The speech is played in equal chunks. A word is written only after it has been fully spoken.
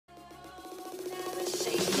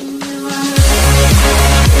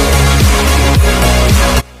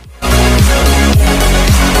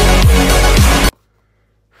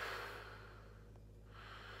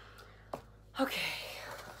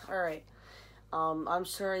I'm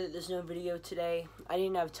sorry that there's no video today. I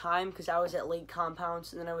didn't have time because I was at Lake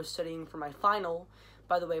Compounce and then I was studying for my final.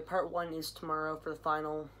 By the way, part 1 is tomorrow for the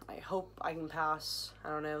final. I hope I can pass. I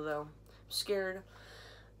don't know though. I'm scared.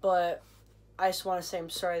 But I just want to say I'm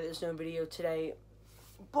sorry that there's no video today.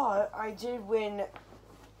 But I did win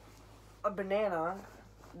a banana.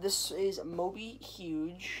 This is Moby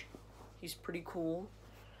Huge. He's pretty cool.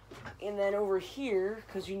 And then over here,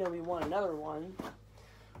 because you know we won another one,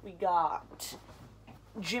 we got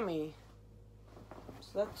Jimmy.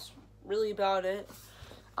 So that's really about it.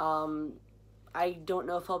 I don't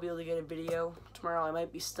know if I'll be able to get a video tomorrow. I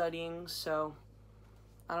might be studying, so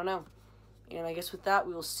I don't know. And I guess with that,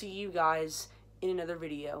 we will see you guys in another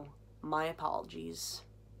video. My apologies.